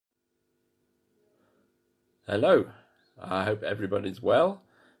Hello, I hope everybody's well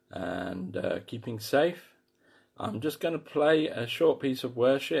and keeping safe. I'm just going to play a short piece of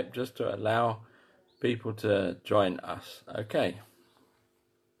worship just to allow people to join us. Okay.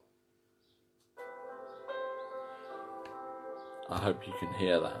 I hope you can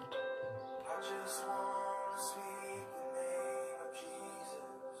hear that.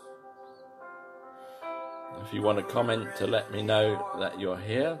 If you want to comment to let me know that you're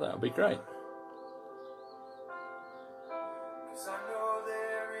here, that would be great.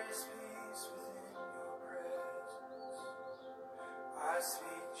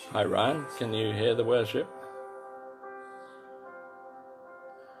 Hi Ryan, can you hear the worship?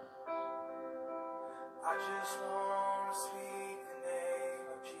 I just want to speak the name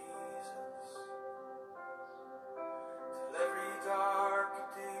of Jesus till every dark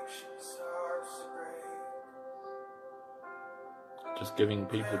addiction starts to break. Just giving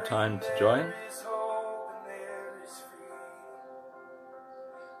people time to join.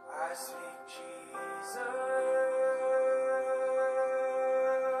 I speak Jesus.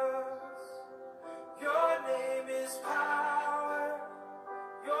 Your name is power.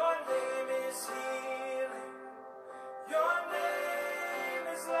 Your name is healing. Your name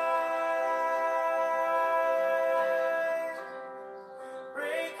is life.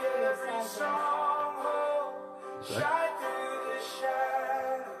 Break every stronghold. Shine through the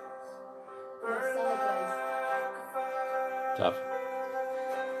shadows. Burn like a fire. Tough.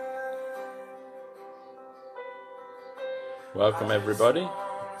 Welcome everybody.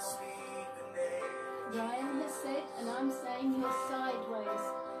 Ryan has said, and I'm saying you're sideways.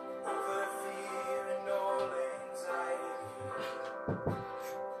 Over fear and all anxiety.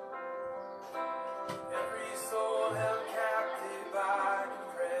 Every soul held captive by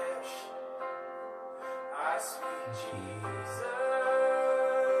depression. I speak Jesus.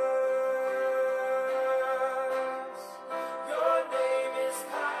 Your name is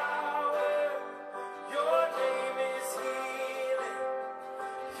power. Your name is healing.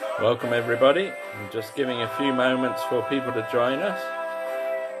 Welcome everybody. I'm just giving a few moments for people to join us.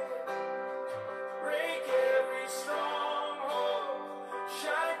 Break every stronghold,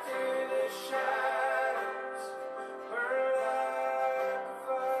 shine through the shadows, burn like a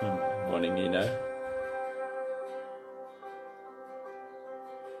fire. Morning, Nino.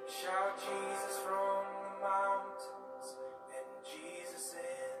 Shout Jesus from the mountains and Jesus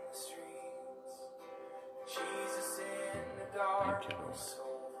in the streets, Jesus in the darkness.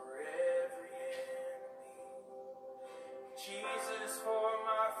 Jesus for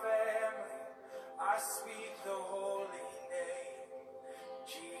my family, I speak the holy name,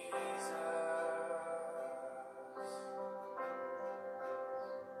 Jesus.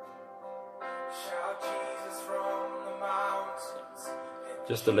 Shout Jesus from the mountains.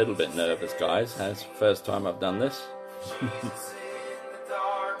 Just a little bit nervous, guys, as first time I've done this. Jesus in the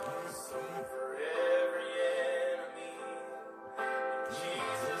darkness over every enemy.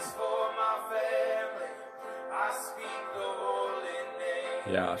 Jesus for my family, I speak the holy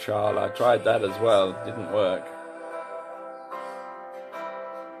name. Yeah, Charles, I tried that as well. Didn't work.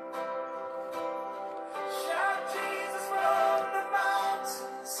 Shout Jesus from the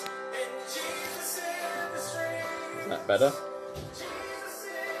mountains and Jesus in the streets. Is that better? Jesus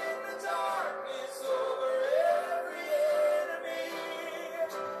in the darkness over every enemy.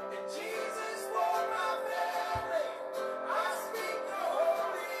 And Jesus for my family, I speak the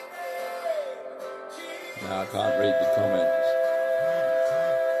holy name. Jesus. No, I can't read the comments.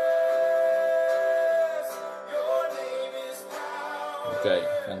 Your name is power. Okay,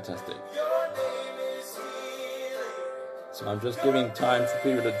 fantastic. Your name is healing. So I'm just giving time for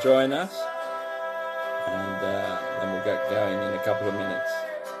people to join us, and then we'll get going in a couple of minutes.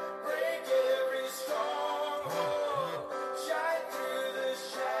 Break every stronghold, shine through the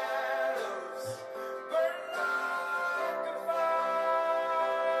shadows, burn like a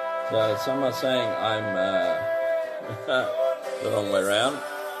fire. So some are saying I'm the wrong way around.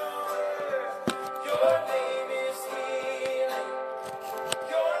 Your name is healing.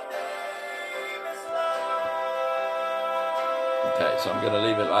 Your name is love. Okay, so I'm going to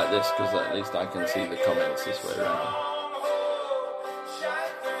leave it like this because at least I can see the comments this way around.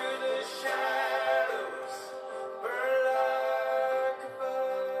 Shine through the shadows, burn like a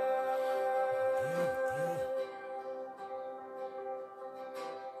fire.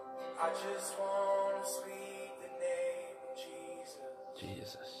 I just want to speak the name of Jesus.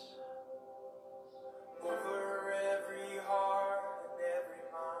 Jesus. Over every heart and every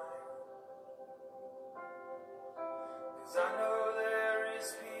mind. 'Cause I know there is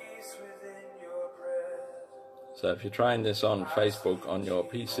peace within your presence. So if you're trying this on Facebook on your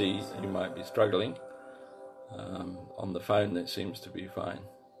PC, you might be struggling. On the phone, it seems to be fine.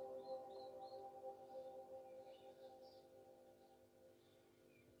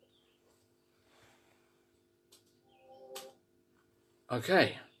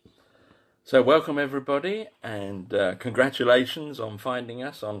 Okay, so welcome everybody, and congratulations on finding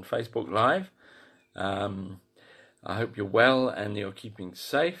us on Facebook Live. I hope you're well and you're keeping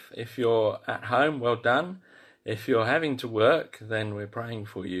safe. If you're at home, well done. If you're having to work, then we're praying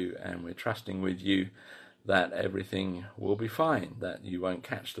for you and we're trusting with you that everything will be fine, that you won't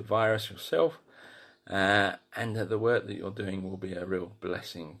catch the virus yourself, and that the work that you're doing will be a real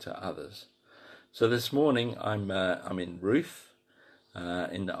blessing to others. So this morning I'm in Ruth,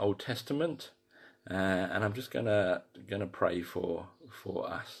 in the Old Testament, and I'm just gonna pray for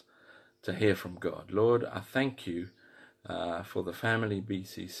us to hear from God. Lord, I thank you for the family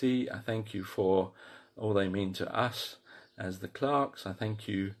BCC. I thank you for all they mean to us as the Clarks. I thank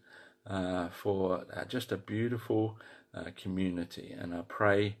you for just a beautiful community, and I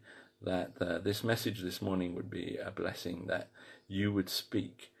pray that this message this morning would be a blessing, that you would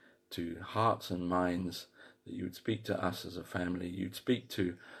speak to hearts and minds, that you would speak to us as a family, you'd speak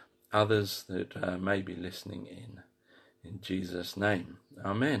to others that may be listening in Jesus' name.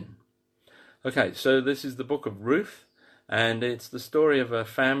 Amen. Okay, so this is the book of Ruth, and it's the story of a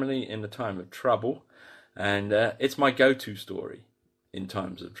family in a time of trouble, and it's my go-to story in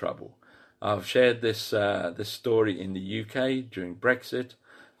times of trouble. I've shared this story in the UK during Brexit.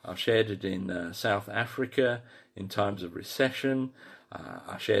 I've shared it in South Africa in times of recession.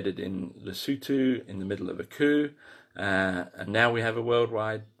 I shared it in Lesotho in the middle of a coup, and now we have a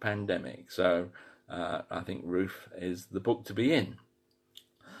worldwide pandemic. So I think Ruth is the book to be in.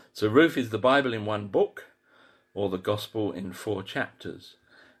 So Ruth is the Bible in one book, or the Gospel in 4 chapters,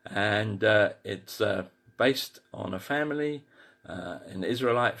 and it's based on a family, an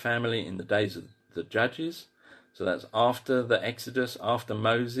Israelite family in the days of the Judges. So that's after the Exodus, after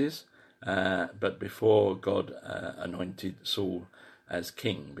Moses, but before God anointed Saul as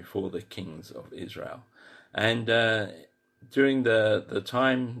king, before the kings of Israel. And during the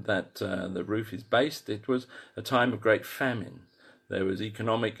time that the Ruth is based, it was a time of great famine. There was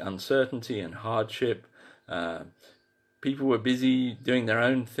economic uncertainty and hardship. People were busy doing their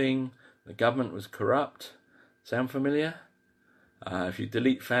own thing. The government was corrupt. Sound familiar? If you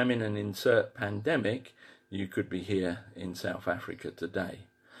delete famine and insert pandemic, you could be here in South Africa today.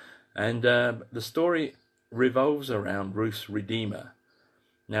 And the story revolves around Ruth's Redeemer.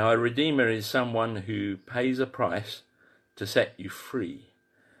 Now, a Redeemer is someone who pays a price to set you free.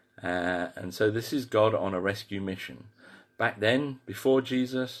 And so this is God on a rescue mission. Back then, before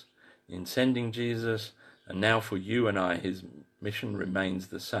Jesus, in sending Jesus, and now for you and I, his mission remains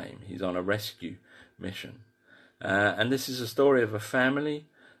the same. He's on a rescue mission. And this is a story of a family,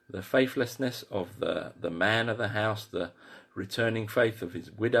 the faithlessness of the man of the house, the returning faith of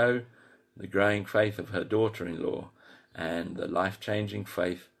his widow, the growing faith of her daughter-in-law, and the life-changing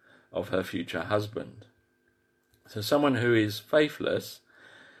faith of her future husband. So someone who is faithless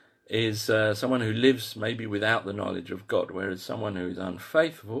is someone who lives maybe without the knowledge of God, whereas someone who is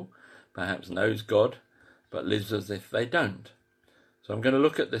unfaithful perhaps knows God, but lives as if they don't. So I'm going to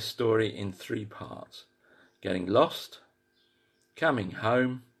look at this story in 3 parts: getting lost, coming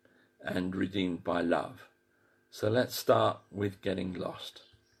home, and redeemed by love. So let's start with getting lost.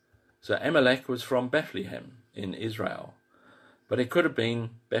 So Elimelech was from Bethlehem in Israel, but it could have been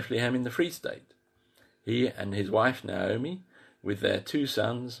Bethlehem in the Free State. He and his wife Naomi, with their 2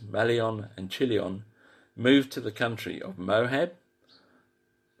 sons, Malion and Chilion, moved to the country of Moab,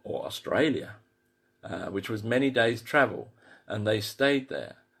 or Australia, which was many days' travel, and they stayed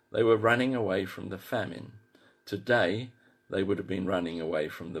there. They were running away from the famine. Today, they would have been running away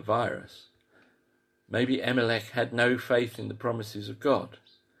from the virus. Maybe Elimelech had no faith in the promises of God.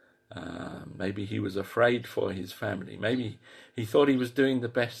 Maybe he was afraid for his family. Maybe he thought he was doing the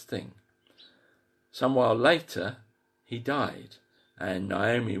best thing. Some while later, he died, and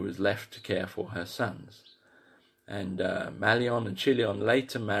Naomi was left to care for her sons. And Malion and Chilion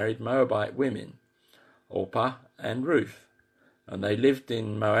later married Moabite women, Orpah and Ruth, and they lived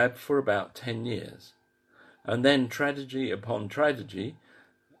in Moab for about 10 years. And then, tragedy upon tragedy,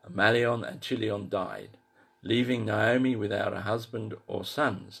 Malion and Chilion died, leaving Naomi without a husband or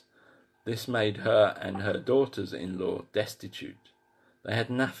sons. This made her and her daughters-in-law destitute. They had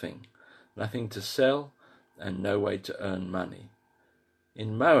nothing to sell, and no way to earn money.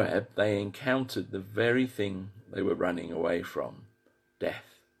 In Moab, they encountered the very thing they were running away from: death.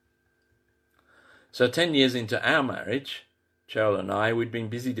 So 10 years into our marriage, Cheryl and I, we'd been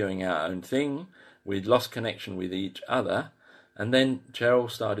busy doing our own thing. We'd lost connection with each other, and then Cheryl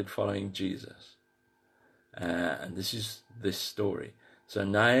started following Jesus. And this is this story. So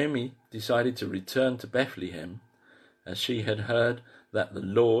Naomi decided to return to Bethlehem as she had heard that the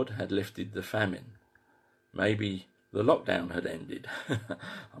Lord had lifted the famine. Maybe the lockdown had ended.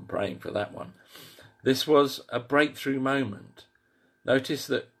 I'm praying for that one. This was a breakthrough moment. Notice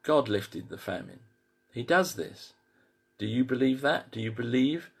that God lifted the famine. He does this. Do you believe that? Do you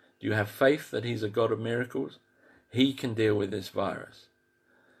believe? Do you have faith that he's a God of miracles? He can deal with this virus.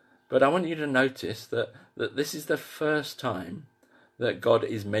 But I want you to notice that this is the first time that God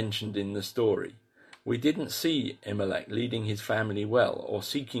is mentioned in the story. We didn't see Elimelech leading his family well or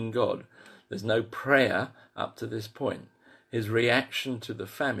seeking God. There's no prayer up to this point. His reaction to the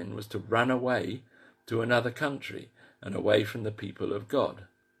famine was to run away to another country and away from the people of God.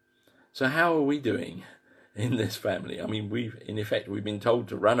 So how are we doing in this family? I mean, we've been told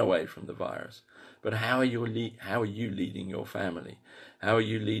to run away from the virus. But how are you leading your family? How are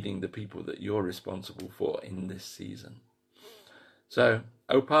you leading the people that you're responsible for in this season? So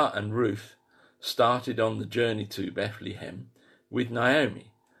Orpah and Ruth started on the journey to Bethlehem with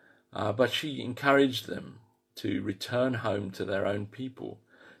Naomi, but she encouraged them to return home to their own people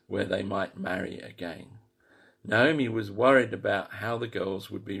where they might marry again. Naomi was worried about how the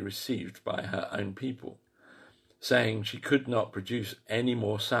girls would be received by her own people, saying she could not produce any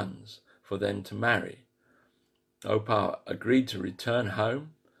more sons for them to marry. Orpah agreed to return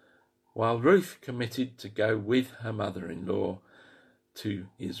home, while Ruth committed to go with her mother-in-law to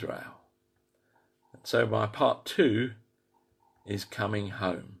Israel. And so my part 2 is coming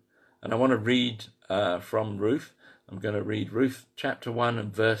home. And I want to read from Ruth. I'm going to read Ruth chapter 1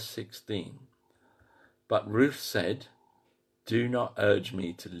 and verse 16. But Ruth said, "Do not urge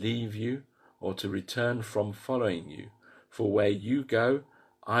me to leave you or to return from following you, for where you go,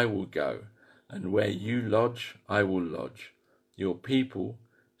 I will go, and where you lodge, I will lodge. Your people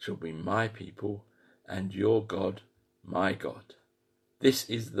shall be my people, and your God, my God." This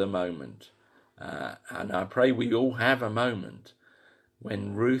is the moment, and I pray we all have a moment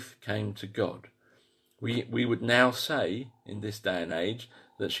when Ruth came to God. We would now say, in this day and age,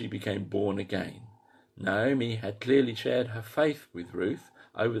 that she became born again. Naomi had clearly shared her faith with Ruth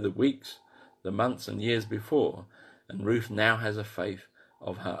over the weeks, the months and years before, and Ruth now has a faith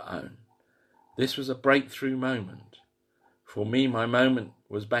of her own. This was a breakthrough moment. For me, my moment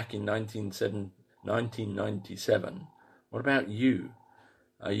was back in 1997. What about you?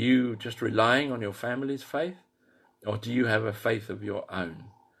 Are you just relying on your family's faith? Or do you have a faith of your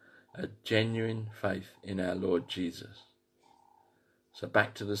own? A genuine faith in our Lord Jesus. So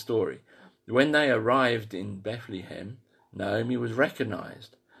back to the story. When they arrived in Bethlehem, Naomi was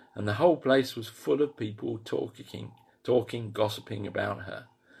recognized, and the whole place was full of people talking, gossiping about her.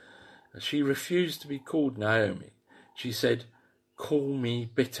 She refused to be called Naomi. She said, "Call me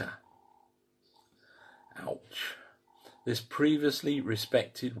bitter." Ouch. This previously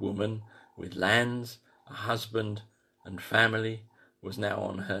respected woman with lands, a husband, and family was now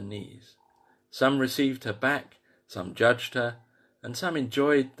on her knees. Some received her back, some judged her, and some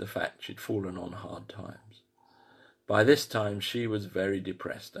enjoyed the fact she'd fallen on hard times. By this time she was very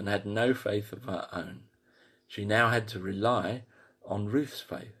depressed and had no faith of her own. She now had to rely on Ruth's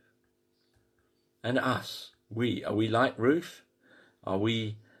faith. And us, are we like Ruth? Are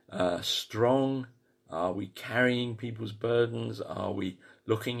we strong? Are we carrying people's burdens? Are we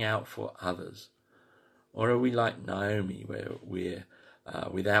looking out for others? Or are we like Naomi, where we're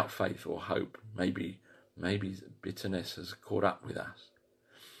without faith or hope? Maybe bitterness has caught up with us.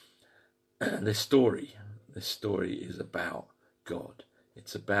 This story is about God.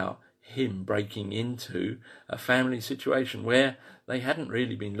 It's about him breaking into a family situation where they hadn't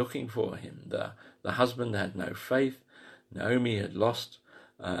really been looking for him. The husband had no faith. Naomi had lost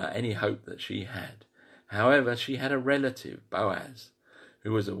any hope that she had. However, she had a relative, Boaz,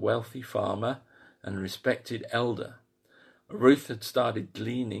 who was a wealthy farmer and respected elder. Ruth had started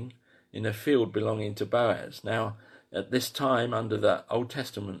gleaning in a field belonging to Boaz. Now, at this time, under the Old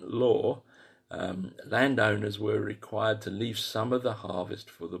Testament law, landowners were required to leave some of the harvest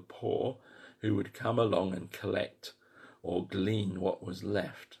for the poor who would come along and collect or glean what was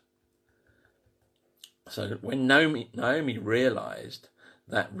left. So when Naomi realized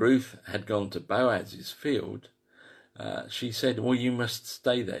that Ruth had gone to Boaz's field, she said, "Well, you must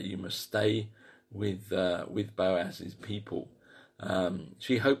stay there. You must stay with Boaz's people."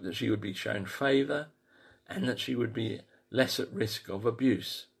 She hoped that she would be shown favor and that she would be less at risk of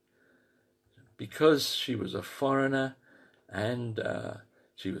abuse. Because she was a foreigner and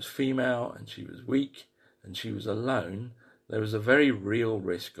she was female and she was weak and she was alone, there was a very real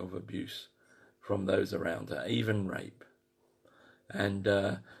risk of abuse from those around her, even rape. And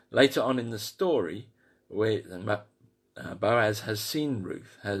later on in the story, Boaz has seen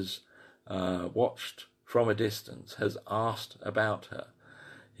Ruth, has watched from a distance, has asked about her.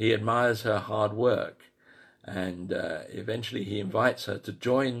 He admires her hard work, and eventually he invites her to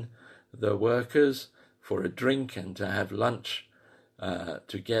join the workers for a drink and to have lunch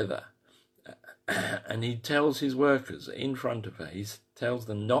together. And he tells his workers in front of her, he tells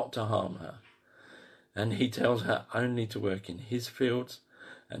them not to harm her. And he tells her only to work in his fields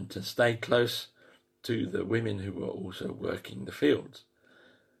and to stay close to the women who were also working the fields.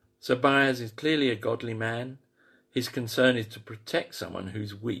 So Boaz is clearly a godly man. His concern is to protect someone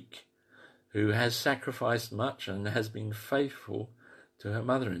who's weak, who has sacrificed much and has been faithful to her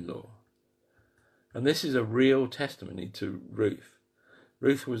mother-in-law. And this is a real testimony to Ruth.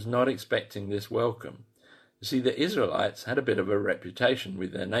 Ruth was not expecting this welcome. You see, the Israelites had a bit of a reputation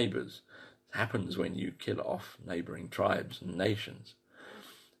with their neighbours. It happens when you kill off neighbouring tribes and nations.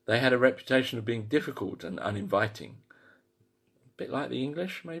 They had a reputation of being difficult and uninviting. A bit like the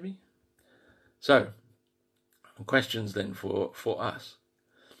English, maybe? So, questions then for us.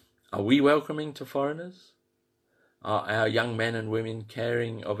 Are we welcoming to foreigners? Are our young men and women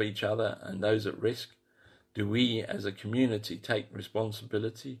caring of each other and those at risk? Do we as a community take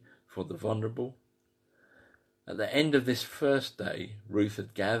responsibility for the vulnerable? At the end of this first day, Ruth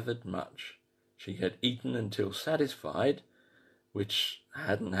had gathered much. She had eaten until satisfied, which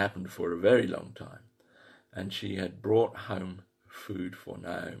hadn't happened for a very long time, and she had brought home food for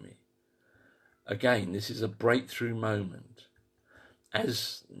Naomi. Again, this is a breakthrough moment.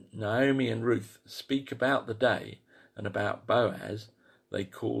 As Naomi and Ruth speak about the day and about Boaz, they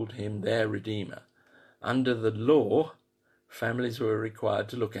called him their Redeemer. Under the law, families were required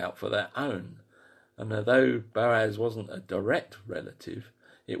to look out for their own, and although Boaz wasn't a direct relative,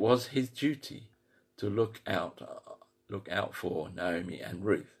 it was his duty to look out for Naomi and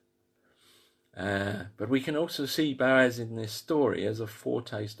Ruth. But we can also see Boaz in this story as a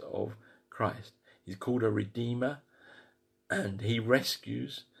foretaste of Christ. He's called a Redeemer, and he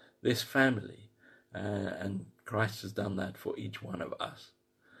rescues this family, and Christ has done that for each one of us.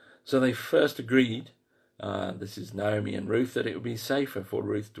 So they first agreed, this is Naomi and Ruth, that it would be safer for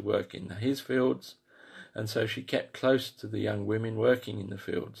Ruth to work in his fields, and so she kept close to the young women working in the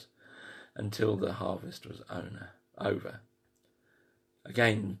fields until the harvest was over.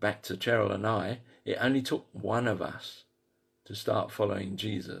 Again, back to Cheryl and I, it only took one of us to start following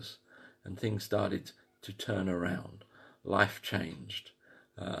Jesus, and things started to turn around. Life changed.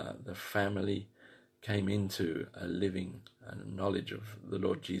 The family came into a living knowledge of the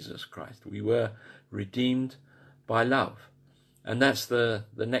Lord Jesus Christ. We were redeemed by love. And that's the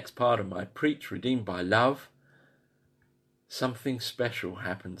next part of my preach, redeemed by love. Something special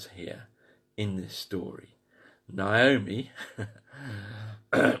happens here in this story. Naomi,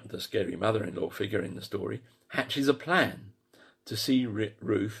 the scary mother-in-law figure in the story, hatches a plan to see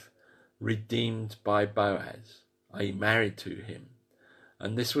Ruth redeemed by Boaz, i.e. married to him.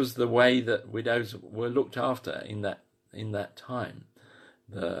 And this was the way that widows were looked after in that time.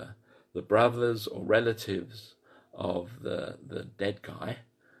 The brothers or relatives of the dead guy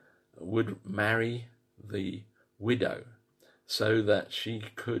would marry the widow so that she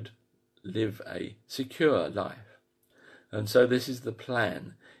could live a secure life. And so this is the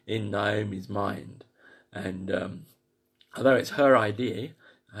plan in Naomi's mind. And although it's her idea,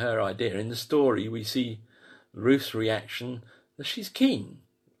 in the story we see Ruth's reaction that she's keen,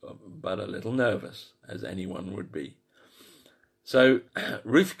 but a little nervous, as anyone would be. So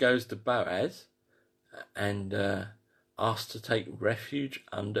Ruth goes to Boaz and asks to take refuge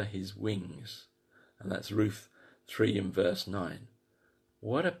under his wings. And that's Ruth 3 in verse 9.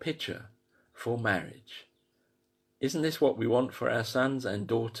 What a picture for marriage. Isn't this what we want for our sons and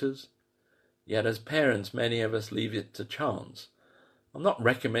daughters? Yet as parents, many of us leave it to chance. I'm not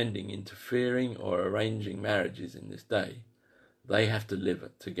recommending interfering or arranging marriages in this day. They have to live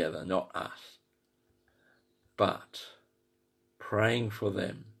it together, not us. But praying for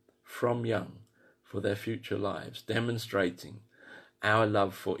them from young, for their future lives, demonstrating our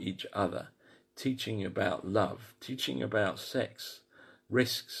love for each other, teaching about love, teaching about sex,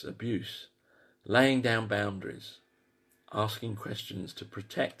 risks, abuse, laying down boundaries, asking questions to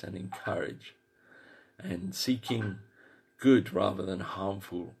protect and encourage, and seeking good rather than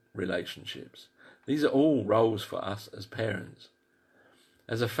harmful relationships. These are all roles for us as parents.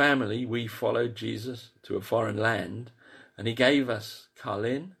 As a family, we followed Jesus to a foreign land, and he gave us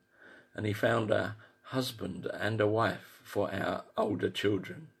Carlin, and he found a husband and a wife for our older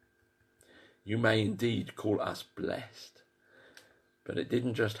children. You may indeed call us blessed. But it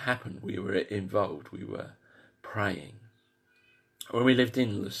didn't just happen. We were involved. We were praying. When we lived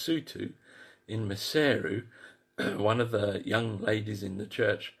in Lesotho, in Maseru, one of the young ladies in the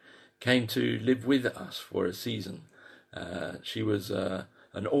church came to live with us for a season. She was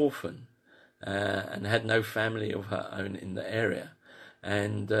an orphan and had no family of her own in the area.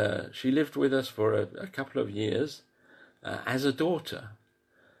 And she lived with us for a couple of years as a daughter.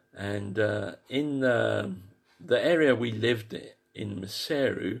 And in the area we lived in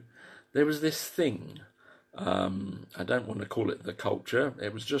Maseru, there was this thing. I don't want to call it the culture.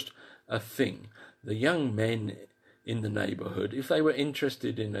 It was just a thing. The young men in the neighborhood, if they were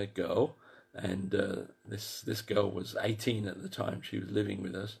interested in a girl, and this girl was 18 at the time she was living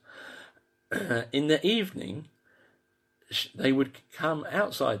with us, in the evening they would come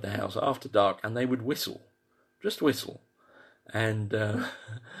outside the house after dark and they would whistle, just whistle, and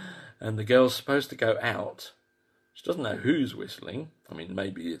and the girl's supposed to go out. She doesn't know who's whistling. I mean,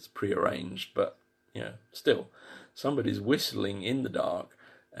 maybe it's prearranged, but still, somebody's whistling in the dark,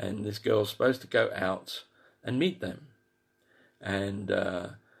 and this girl's supposed to go out and meet them. And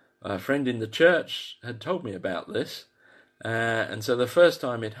a friend in the church had told me about this, and so the first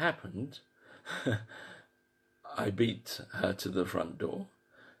time it happened, I beat her to the front door,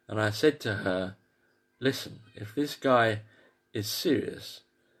 and I said to her, listen, if this guy is serious,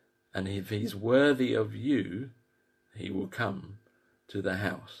 and if he's worthy of you, he will come to the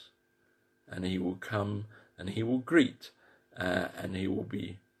house, and he will come and he will greet, and he will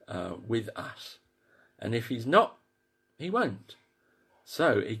be with us. And if he's not, he won't.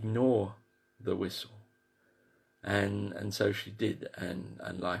 So ignore the whistle. And so she did,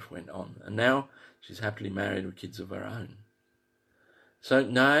 and life went on. And now she's happily married with kids of her own. So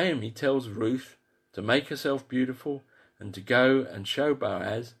Naomi tells Ruth to make herself beautiful and to go and show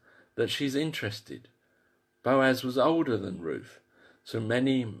Boaz that she's interested. Boaz was older than Ruth, so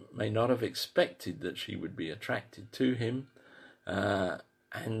many may not have expected that she would be attracted to him,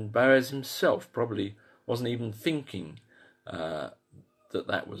 and Boaz himself probably wasn't even thinking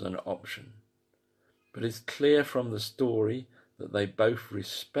that was an option. But it's clear from the story that they both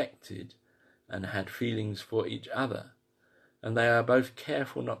respected and had feelings for each other, and they are both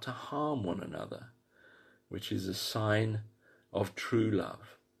careful not to harm one another, which is a sign of true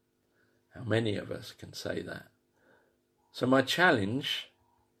love. How many of us can say that? So my challenge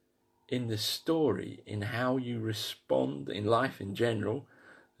in this story, in how you respond in life in general,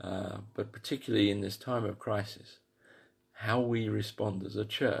 but particularly in this time of crisis, how we respond as a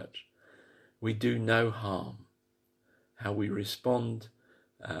church. We do no harm. How we respond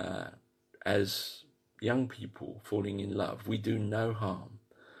as young people falling in love. We do no harm.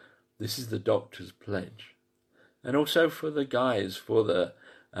 This is the doctor's pledge. And also for the guys, for the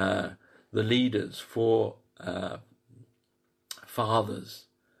leaders, for fathers,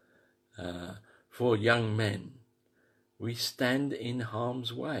 for young men. We stand in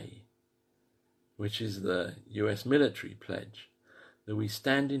harm's way, which is the US military pledge, that we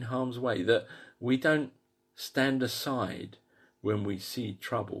stand in harm's way, that we don't stand aside when we see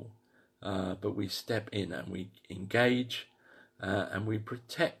trouble, but we step in and we engage and we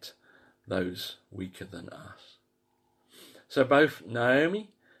protect those weaker than us. So both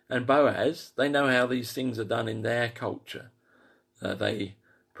Naomi and Boaz, they know how these things are done in their culture. They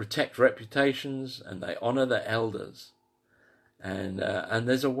protect reputations and they honour the elders. And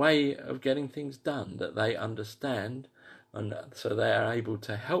there's a way of getting things done that they understand, and so they are able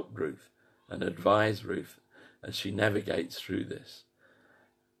to help Ruth and advise Ruth as she navigates through this.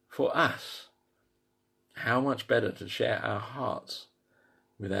 For us, how much better to share our hearts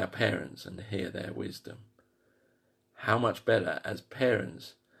with our parents and hear their wisdom. How much better as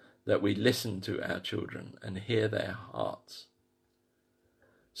parents that we listen to our children and hear their hearts.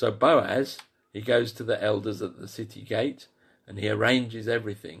 So Boaz, he goes to the elders at the city gate and he arranges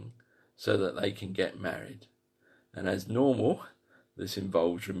everything so that they can get married. And as normal, this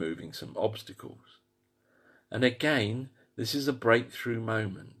involves removing some obstacles. And again, this is a breakthrough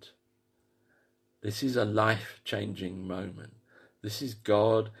moment. This is a life-changing moment. This is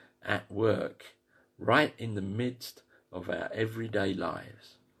God at work, right in the midst of our everyday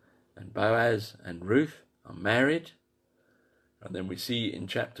lives. And Boaz and Ruth are married. And then we see in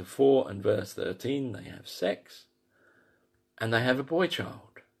chapter 4 and verse 13, they have sex. And they have a boy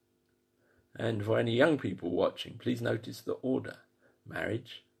child. And for any young people watching, please notice the order.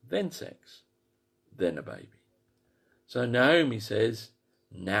 Marriage, then sex, then a baby. So Naomi says,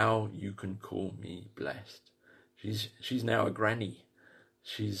 now you can call me blessed. She's now a granny.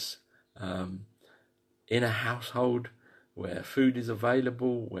 She's in a household where food is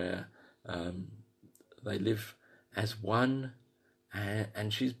available, where they live as one,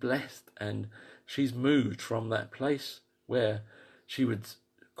 and she's blessed, and she's moved from that place where she would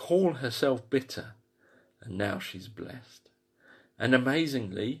call herself bitter, and now she's blessed. And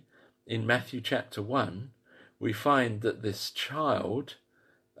amazingly, in Matthew chapter 1, we find that this child,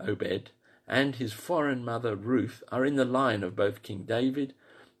 Obed, and his foreign mother Ruth are in the line of both King David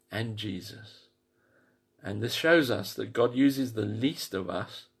and Jesus. And this shows us that God uses the least of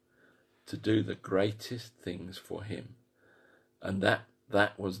us to do the greatest things for him. And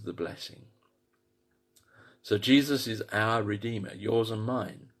that was the blessing. So Jesus is our Redeemer, yours and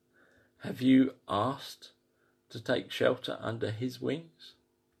mine. Have you asked to take shelter under his wings?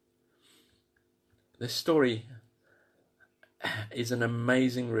 This story is an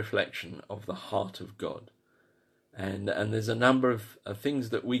amazing reflection of the heart of God. And there's a number of things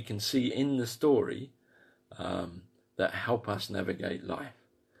that we can see in the story that help us navigate life.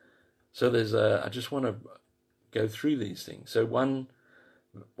 So I just want to go through these things. So one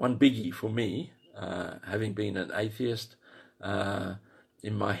biggie for me, having been an atheist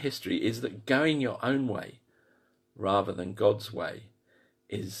in my history, is that going your own way rather than God's way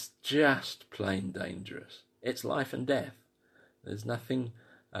is just plain dangerous. It's life and death. There's nothing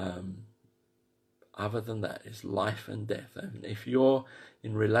other than that. It's life and death. And if you're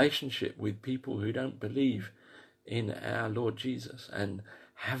in relationship with people who don't believe in our Lord Jesus and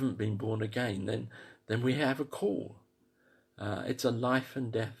haven't been born again, then we have a call. It's a life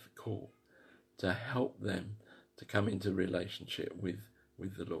and death call to help them to come into relationship with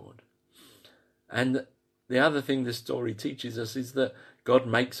the Lord. And the other thing this story teaches us is that God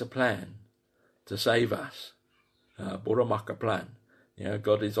makes a plan to save us. Boramaka plan.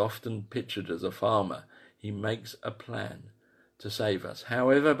 God is often pictured as a farmer. He makes a plan to save us.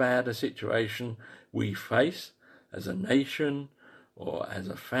 However bad a situation we face as a nation or as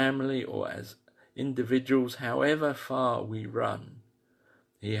a family or as individuals, however far we run,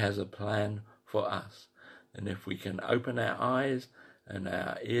 he has a plan for us. And if we can open our eyes and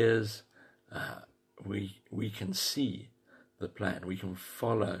our ears, we can see the plan. We can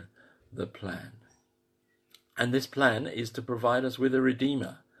follow the plan. And this plan is to provide us with a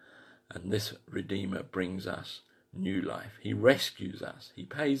Redeemer. And this Redeemer brings us new life. He rescues us. He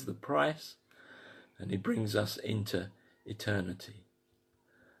pays the price and he brings us into eternity.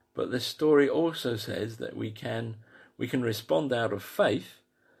 But this story also says that we can respond out of faith,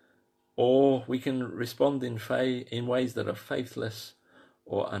 or we can respond in ways that are faithless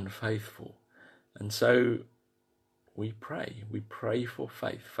or unfaithful. And so we pray for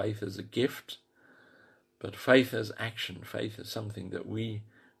faith. Faith as a gift, but faith as action. Faith as something that we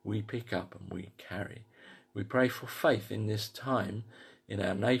pick up and we carry. We pray for faith in this time, in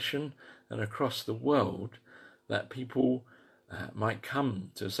our nation and across the world, that people might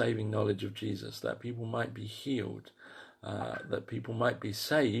come to a saving knowledge of Jesus, that people might be healed, that people might be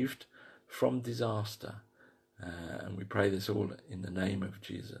saved from disaster. And we pray this all in the name of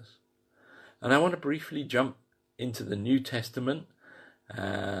Jesus. And I want to briefly jump into the New Testament.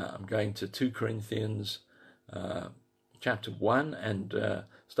 I'm going to 2 Corinthians chapter 1 and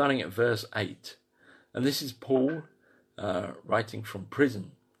starting at verse 8. And this is Paul writing from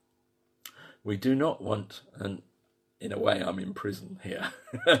prison. We do not want, and in a way I'm in prison here.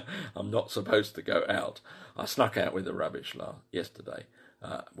 I'm not supposed to go out. I snuck out with the rubbish yesterday.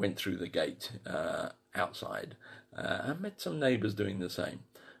 Went through the gate outside and met some neighbours doing the same.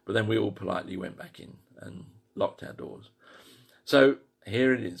 But then we all politely went back in and locked our doors. So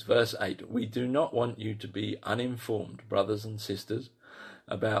here it is, verse 8. We do not want you to be uninformed, brothers and sisters,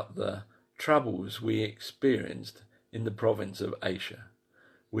 about the troubles we experienced in the province of Asia.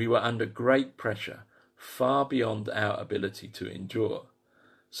 We were under great pressure, far beyond our ability to endure,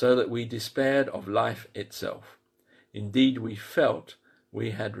 so that we despaired of life itself. Indeed, we felt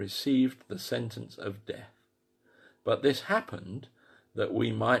we had received the sentence of death. But this happened that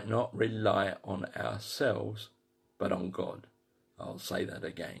we might not rely on ourselves, but on God. I'll say that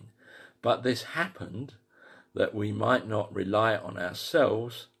again. But this happened that we might not rely on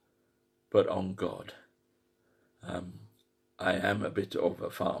ourselves, but on God. I am a bit of a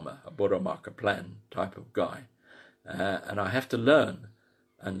farmer, a Boramaka plan type of guy. And I have to learn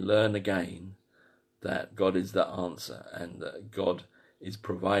and learn again that God is the answer and that God is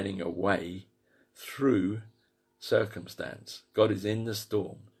providing a way through circumstance. God is in the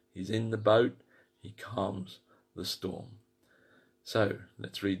storm. He's in the boat. He calms the storm. So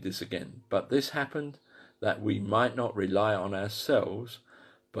let's read this again. But this happened that we might not rely on ourselves,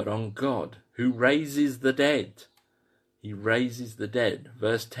 but on God, who raises the dead. He raises the dead.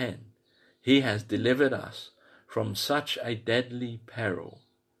 Verse 10. He has delivered us from such a deadly peril.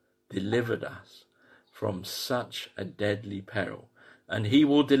 Delivered us from such a deadly peril. And he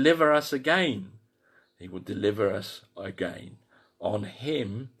will deliver us again. He will deliver us again On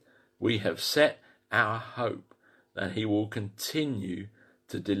him we have set our hope that he will continue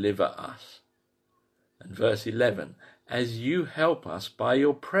to deliver us. And verse 11, as you help us by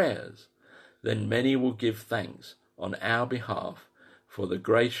your prayers, then many will give thanks on our behalf for the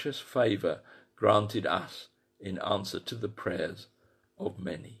gracious favour granted us in answer to the prayers of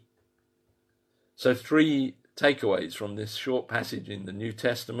many. So 3 takeaways from this short passage in the New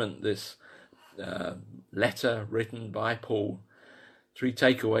Testament, this letter written by Paul. 3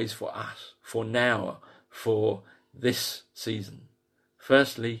 takeaways for us, for now, for this season.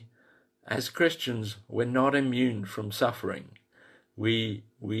 Firstly, as Christians, we're not immune from suffering. We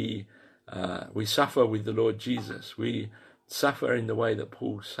suffer with the Lord Jesus. We suffer in the way that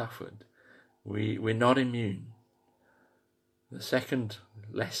Paul suffered. We're not immune. The second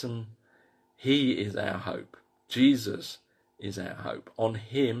lesson, he is our hope. Jesus is our hope. On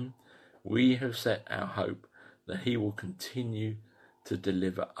him we have set our hope that he will continue to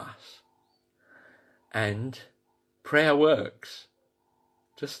deliver us. And prayer works.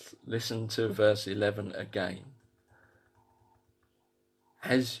 Just listen to verse 11 again.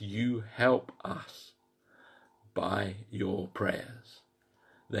 As you help us by your prayers,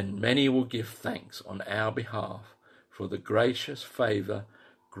 then many will give thanks on our behalf for the gracious favour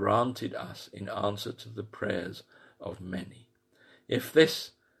granted us in answer to the prayers of many. If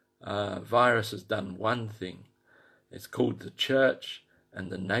this virus has done one thing, it's called the church and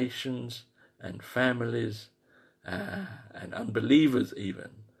the nations and families and unbelievers even.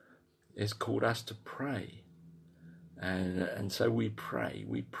 It's called us to pray. And so we pray.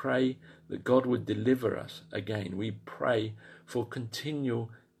 We pray that God would deliver us again. We pray for continual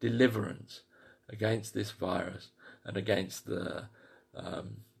deliverance against this virus and against the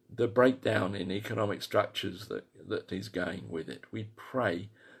breakdown in economic structures that is going with it. We pray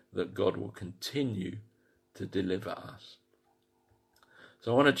that God will continue to deliver us.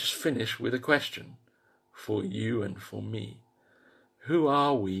 So I want to just finish with a question for you and for me. Who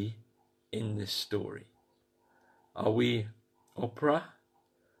are we in this story? Are we Oprah?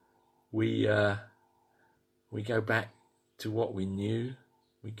 We go back to what we knew.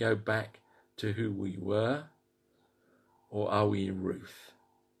 We go back to who we were. Or are we Ruth?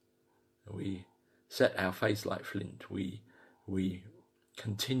 We set our face like flint. We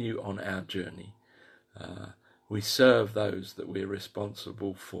continue on our journey. We serve those that we're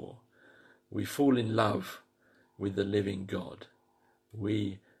responsible for. We fall in love with the living God.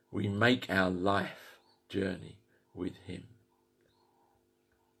 We make our life journey with him.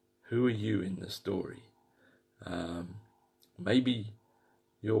 Who are you in the story? Maybe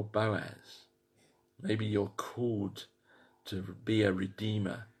you're Boaz. Maybe you're called to be a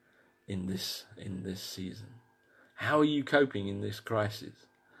redeemer in this season. How are you coping in this crisis?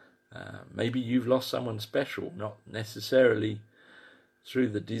 Maybe you've lost someone special, not necessarily through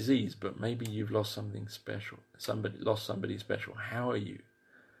the disease, but maybe you've lost something special. Somebody special. How are you?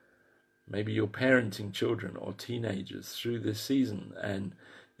 Maybe you're parenting children or teenagers through this season and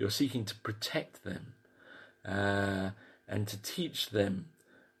you're seeking to protect them and to teach them,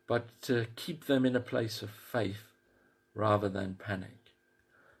 but to keep them in a place of faith rather than panic.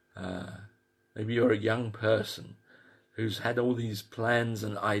 Maybe you're a young person who's had all these plans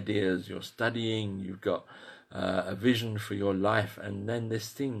and ideas. You're studying, you've got a vision for your life, and then this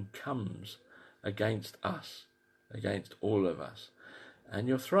thing comes against us, against all of us, and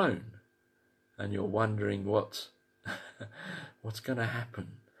you're thrown, and you're wondering what's going to happen.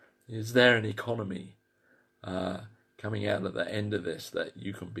 Is there an economy coming out at the end of this that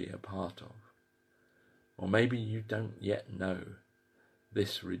you can be a part of? Or maybe you don't yet know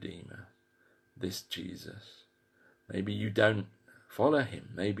this Redeemer, this Jesus. Maybe you don't follow him.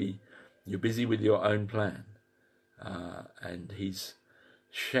 Maybe you're busy with your own plan, and he's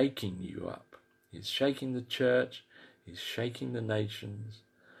shaking you up. He's shaking the church. He's shaking the nations.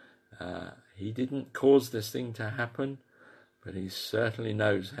 He didn't cause this thing to happen, but he certainly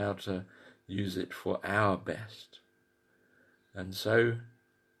knows how to use it for our best. And so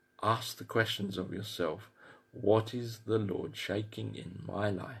ask the questions of yourself. What is the Lord shaking in my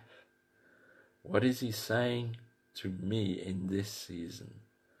life? What is he saying to me in this season?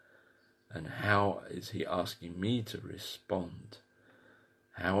 And how is he asking me to respond?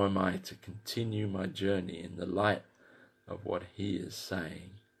 How am I to continue my journey in the light of what he is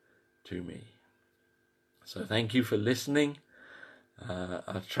saying to me? So thank you for listening.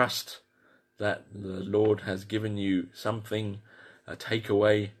 I trust that the Lord has given you something, a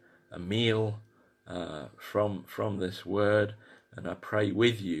takeaway, a meal from this word, and I pray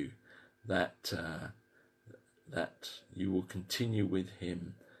with you that you will continue with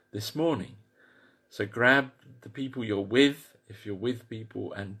him this morning. So grab the people you're with. if you're with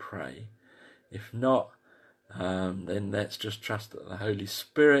people, and pray. If not, then let's just trust that the Holy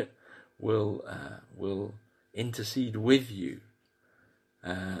Spirit will intercede with you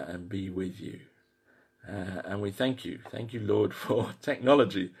and be with you. And we thank you, Lord, for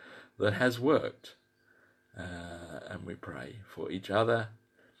technology that has worked. And we pray for each other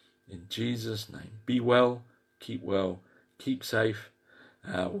in Jesus' name. Be well, keep safe.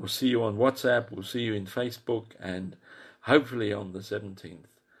 We'll see you on WhatsApp, we'll see you in Facebook, and hopefully on the 17th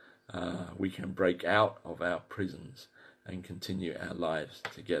we can break out of our prisons and continue our lives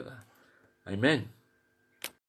together. Amen.